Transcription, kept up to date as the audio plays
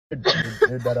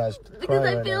You're dead ass Because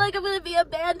I right feel now. like I'm gonna be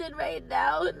abandoned right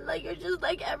now, and like you're just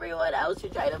like everyone else.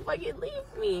 You're trying to fucking leave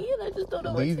me, and I just don't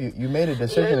know Leave what you. You made a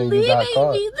decision You're and you got leaving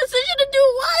caught. me. Decision to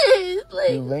do what?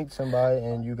 Like, You linked somebody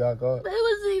and you got caught. it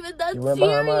wasn't even that You went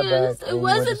behind my serious. back It and you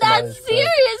went to wasn't that somebody's crib.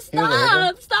 serious. He was a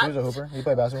hooper? Stop. He was a hooper? He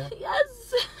played basketball?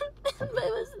 Yes, but it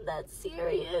wasn't that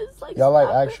serious. Like, Y'all like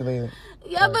stop. actually...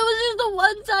 Yeah, but it was just a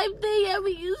one-time thing, and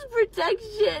we used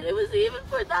protection. It wasn't even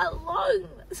for that long,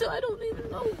 so I don't even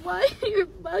know why you're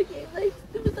bugging. Like,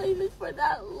 it was not even for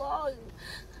that long.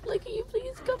 Like, can you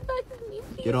please come back with me?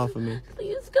 Please? Get off of me.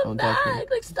 Please come Don't touch me. back.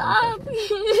 Like, stop.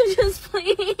 Just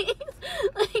please.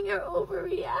 Like, you're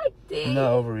overreacting. I'm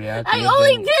not overreacting. I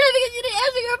only did it because you didn't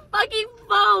answer your fucking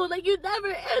phone. Like, you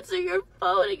never answer your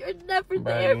phone, and you're never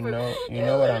there for me. You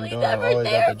know what I'm You're doing. I'm never always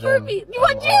there at the for gym. me. I'm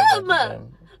What always at gym? the gym.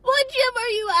 What gym are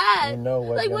you at? You know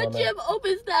what like, gym what I'm gym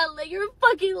opens that late? You're a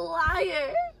fucking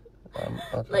liar.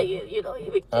 Okay. Like, you don't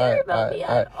even care about me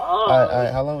at all.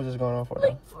 Alright, how long was this going on for?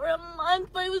 Like, for a month,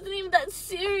 but it wasn't even that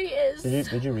serious.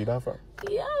 Did you rebound from?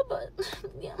 Yeah, but,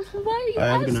 yeah. Why are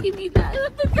Alright, you asking me that? I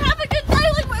have to grab a good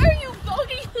time. Like, where are you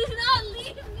going? Do not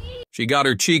leave me. She got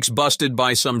her cheeks busted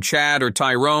by some Chad or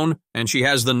Tyrone, and she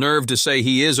has the nerve to say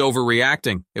he is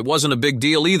overreacting. It wasn't a big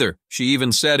deal either. She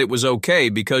even said it was okay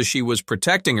because she was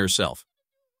protecting herself.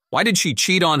 Why did she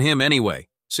cheat on him anyway,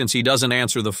 since he doesn't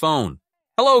answer the phone?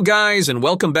 Hello guys, and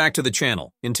welcome back to the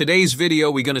channel. In today's video,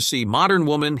 we're gonna see modern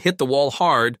woman hit the wall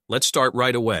hard. Let's start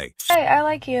right away. Hey, I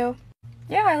like you.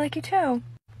 Yeah, I like you too.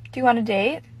 Do you want a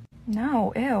date?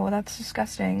 No, ew, that's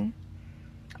disgusting.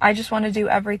 I just want to do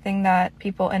everything that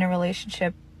people in a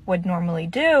relationship would normally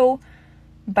do,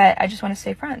 but I just want to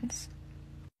stay friends.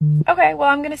 Okay, well,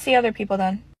 I'm gonna see other people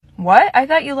then. What? I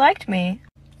thought you liked me.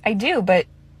 I do, but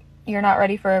you're not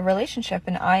ready for a relationship,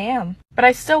 and I am. But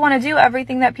I still want to do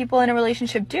everything that people in a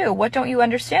relationship do. What don't you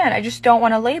understand? I just don't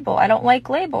want to label. I don't like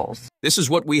labels. This is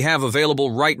what we have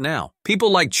available right now. People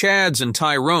like Chads and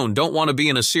Tyrone don't want to be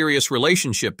in a serious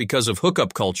relationship because of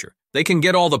hookup culture. They can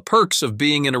get all the perks of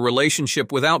being in a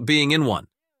relationship without being in one.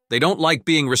 They don't like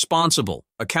being responsible,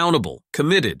 accountable,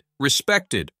 committed,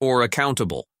 respected, or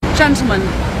accountable. Gentlemen,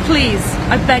 please,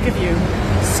 I beg of you,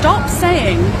 stop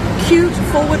saying cute,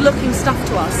 forward-looking stuff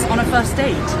to us on a first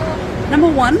date. Number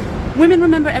one, women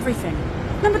remember everything.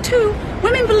 Number two,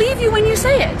 women believe you when you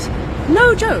say it.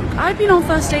 No joke, I've been on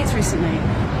first dates recently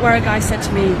where a guy said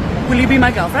to me, will you be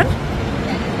my girlfriend?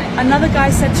 Another guy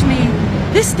said to me,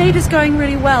 this date is going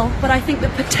really well, but I think the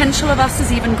potential of us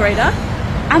is even greater.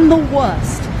 And the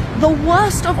worst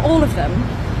of all of them,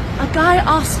 a guy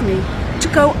asked me to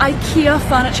go IKEA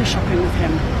furniture shopping with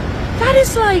him. That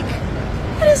is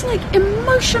like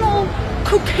emotional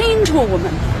cocaine to a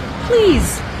woman.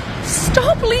 Please,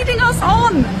 stop leading us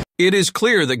on. It is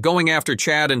clear that going after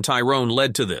Chad and Tyrone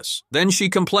led to this. Then she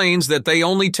complains that they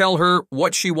only tell her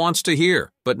what she wants to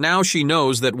hear, but now she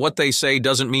knows that what they say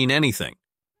doesn't mean anything.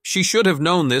 She should have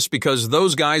known this because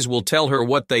those guys will tell her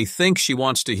what they think she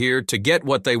wants to hear to get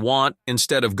what they want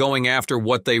instead of going after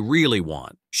what they really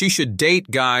want. She should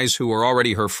date guys who are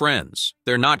already her friends.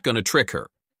 They're not going to trick her.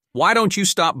 Why don't you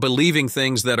stop believing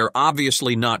things that are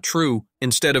obviously not true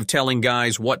instead of telling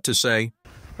guys what to say?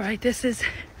 Right, this is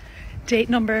date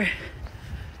number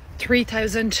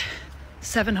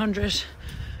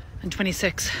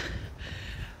 3,726.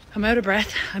 I'm out of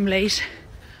breath, I'm late.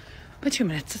 By 2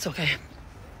 minutes, it's okay.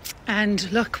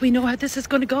 And look, we know how this is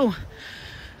going to go.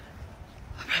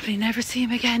 I'll probably never see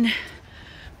him again.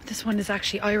 But this one is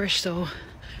actually Irish, so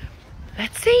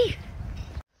let's see.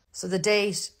 So the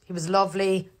date, he was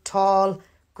lovely, tall,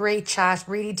 great chat,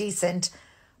 really decent.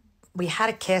 We had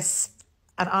a kiss,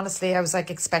 and honestly, I was like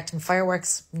expecting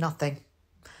fireworks, nothing.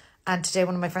 And today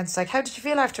one of my friends was like, how did you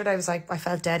feel after it? I was like, I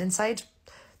felt dead inside,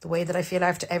 the way that I feel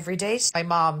after every date. My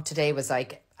mom today was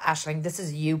like, Aisling, this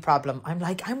is a you problem. I'm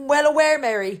like, I'm well aware,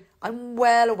 Mary. I'm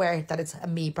well aware that it's a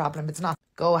me problem. It's not.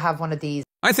 Go have one of these.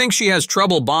 I think she has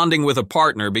trouble bonding with a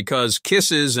partner because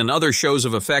kisses and other shows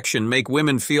of affection make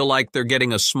women feel like they're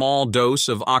getting a small dose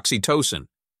of oxytocin.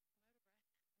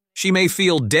 She may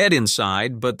feel dead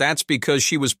inside, but that's because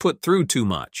she was put through too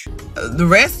much. The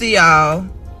rest of y'all,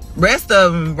 rest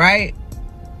of them, right?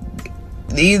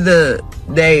 Either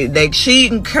they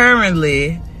cheating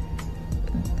currently,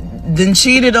 then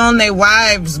cheated on their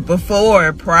wives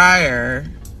before, prior,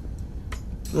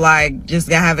 like just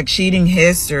gotta have a cheating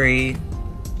history.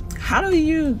 How do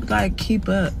you like keep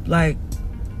up? Like,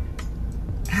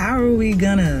 how are we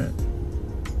gonna,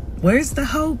 where's the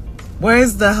hope?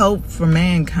 Where's the hope for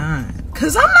mankind?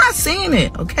 Cause I'm not seeing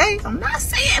it, okay? I'm not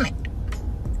seeing it.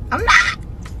 I'm not,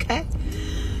 okay?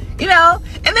 You know,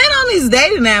 and then on these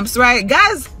dating apps, right?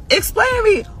 Guys, explain to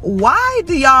me, why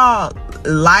do y'all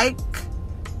like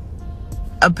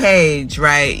a page,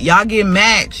 right? Y'all get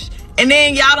matched and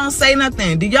then y'all don't say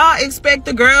nothing. Do y'all expect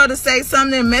the girl to say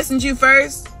something and message you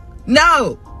first?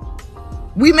 No.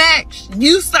 We matched.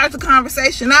 You start the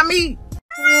conversation, not me.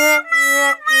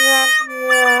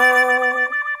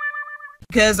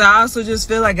 Because I also just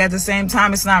feel like at the same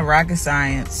time, it's not rocket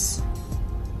science.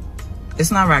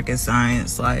 It's not rocket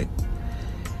science, like,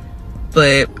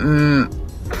 but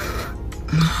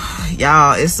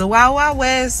y'all, it's the wild, wild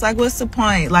west. Like, what's the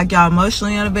point? Like, y'all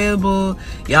emotionally unavailable,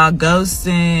 y'all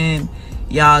ghosting,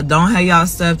 y'all don't have y'all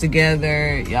stuff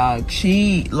together, y'all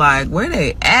cheat. Like, where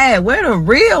they at? Where the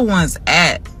real ones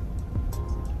at?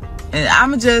 And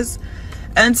I'ma just,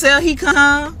 until he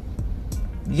come,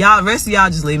 y'all, rest of y'all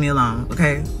just leave me alone,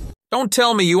 okay? Don't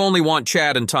tell me you only want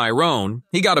Chad and Tyrone.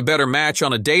 He got a better match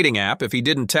on a dating app if he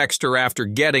didn't text her after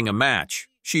getting a match.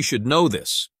 She should know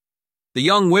this. The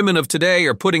young women of today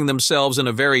are putting themselves in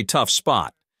a very tough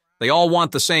spot. They all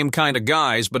want the same kind of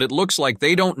guys, but it looks like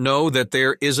they don't know that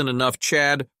there isn't enough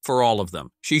Chad for all of them.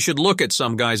 She should look at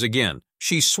some guys again.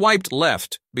 She swiped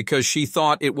left because she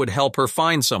thought it would help her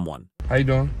find someone. How you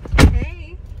doing?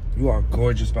 Hey, You are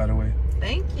gorgeous, by the way.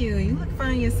 thank you. You look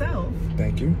fine yourself.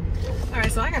 Thank you. All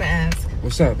right, so I gotta ask,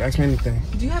 What's up? Ask me anything.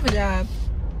 do you have a job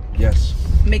Yes.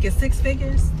 making 6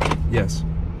 figures? Yes.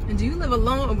 And do you live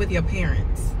alone or with your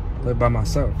parents? Live by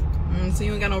myself. So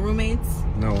you ain't got no roommates?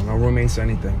 No roommates or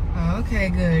anything. Oh, okay,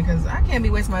 good, because I can't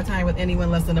be wasting my time with anyone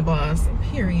less than the boss,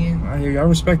 period. I hear you. I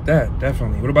respect that,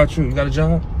 definitely. What about you? You got a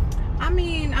job? I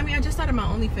mean, I just started my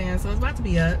OnlyFans, so it's about to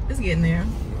be up. It's getting there.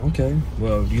 Okay.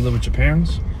 Well, do you live with your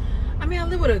parents? I mean, I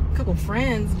live with a couple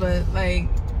friends, but, like,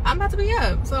 I'm about to be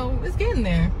up, so it's getting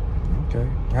there. Okay.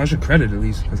 How's your credit, at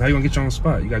least? Because how you gonna get you on the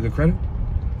spot? You got good credit?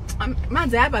 My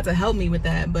dad about to help me with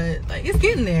that, but, like, it's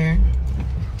getting there.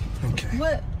 Okay.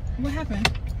 What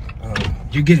happened?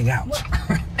 You're getting out.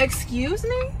 Excuse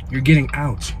me? You're getting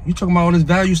out. You talking about all this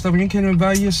value stuff and you can't even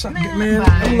value yourself, man.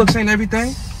 bye. Them looks ain't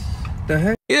everything. The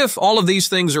heck? If all of these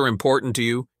things are important to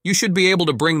you, you should be able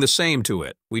to bring the same to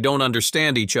it. We don't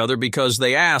understand each other because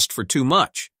they asked for too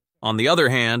much. On the other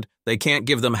hand, they can't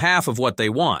give them half of what they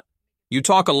want. You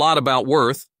talk a lot about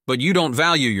worth, but you don't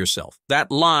value yourself.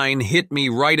 That line hit me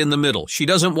right in the middle. She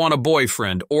doesn't want a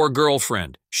boyfriend or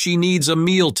girlfriend. She needs a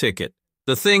meal ticket.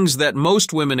 The things that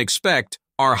most women expect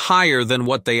are higher than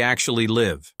what they actually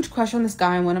live. Huge crush on this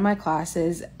guy in one of my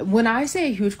classes. When I say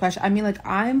a huge crush, I mean like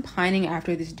I'm pining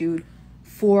after this dude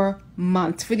for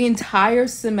months, for the entire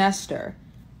semester.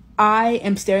 I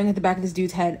am staring at the back of this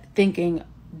dude's head thinking,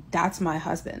 that's my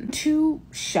husband. Too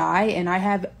shy and I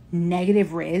have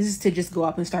negative riz to just go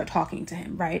up and start talking to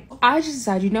him, right? I just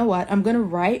decided, you know what? I'm gonna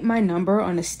write my number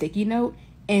on a sticky note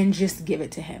and just give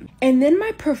it to him. And then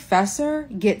my professor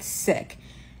gets sick.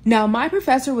 Now, my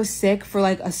professor was sick for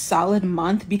like a solid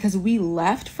month because we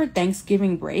left for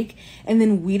Thanksgiving break and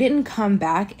then we didn't come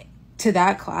back to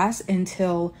that class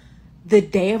until the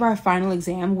day of our final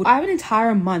exam. I have an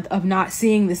entire month of not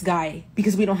seeing this guy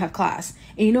because we don't have class.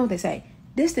 And you know what they say?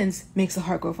 Distance makes the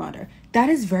heart grow fonder. That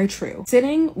is very true.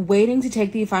 Sitting, waiting to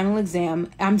take the final exam,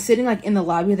 I'm sitting like in the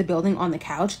lobby of the building on the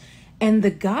couch, and the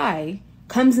guy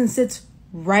comes and sits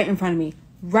right in front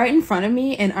of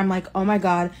me, and I'm like, oh my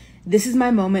God, this is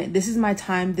my moment, this is my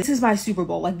time, this is my Super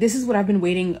Bowl. Like, this is what I've been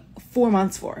waiting 4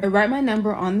 months for. I write my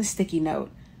number on the sticky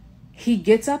note. He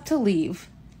gets up to leave,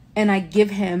 and I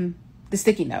give him the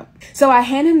sticky note. So I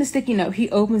hand him the sticky note, he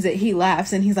opens it, he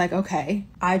laughs, and he's like, okay,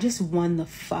 I just won the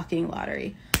fucking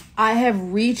lottery. I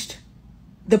have reached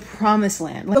the promised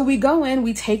land. So we go in,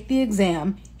 we take the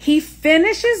exam. He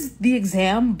finishes the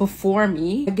exam before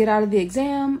me. I get out of the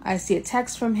exam, I see a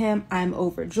text from him, I'm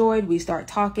overjoyed, we start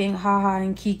talking, haha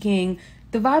and kiking.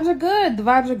 The vibes are good, the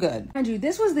vibes are good. Mind you,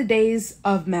 this was the days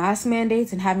of mask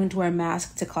mandates and having to wear a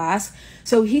mask to class.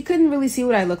 So he couldn't really see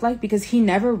what I looked like because he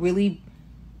never really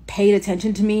paid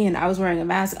attention to me and I was wearing a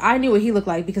mask. I knew what he looked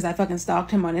like because I fucking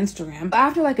stalked him on Instagram.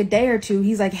 After like a day or two,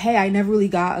 he's like, hey, I never really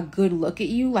got a good look at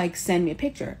you. Like, send me a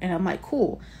picture. And I'm like,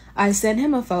 cool. I send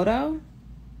him a photo.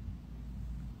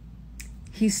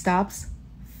 He stops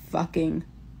fucking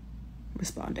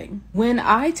responding. When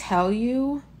I tell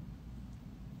you,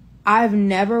 I've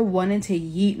never wanted to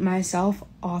yeet myself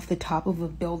off the top of a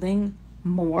building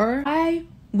more. I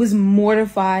was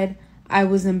mortified. I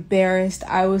was embarrassed.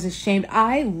 I was ashamed.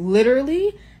 I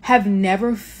literally have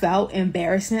never felt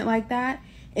embarrassment like that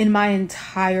in my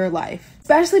entire life.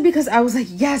 Especially because I was like,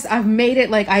 yes, I've made it.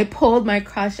 Like, I pulled my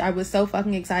crush. I was so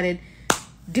fucking excited.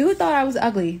 Dude thought I was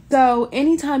ugly. So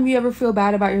anytime you ever feel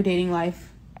bad about your dating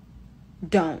life,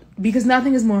 don't. Because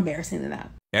nothing is more embarrassing than that.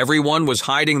 Everyone was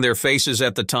hiding their faces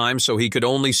at the time, so he could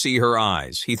only see her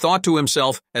eyes. He thought to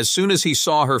himself as soon as he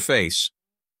saw her face.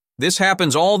 This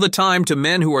happens all the time to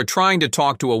men who are trying to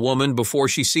talk to a woman before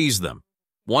she sees them.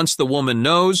 Once the woman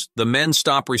knows, the men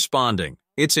stop responding.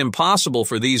 It's impossible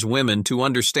for these women to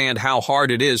understand how hard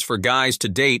it is for guys to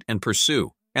date and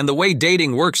pursue. And the way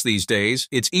dating works these days,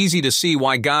 it's easy to see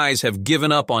why guys have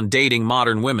given up on dating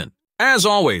modern women. As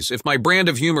always, if my brand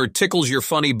of humor tickles your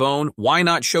funny bone, why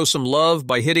not show some love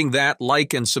by hitting that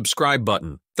like and subscribe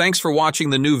button? Thanks for watching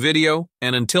the new video,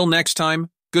 and until next time,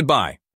 goodbye.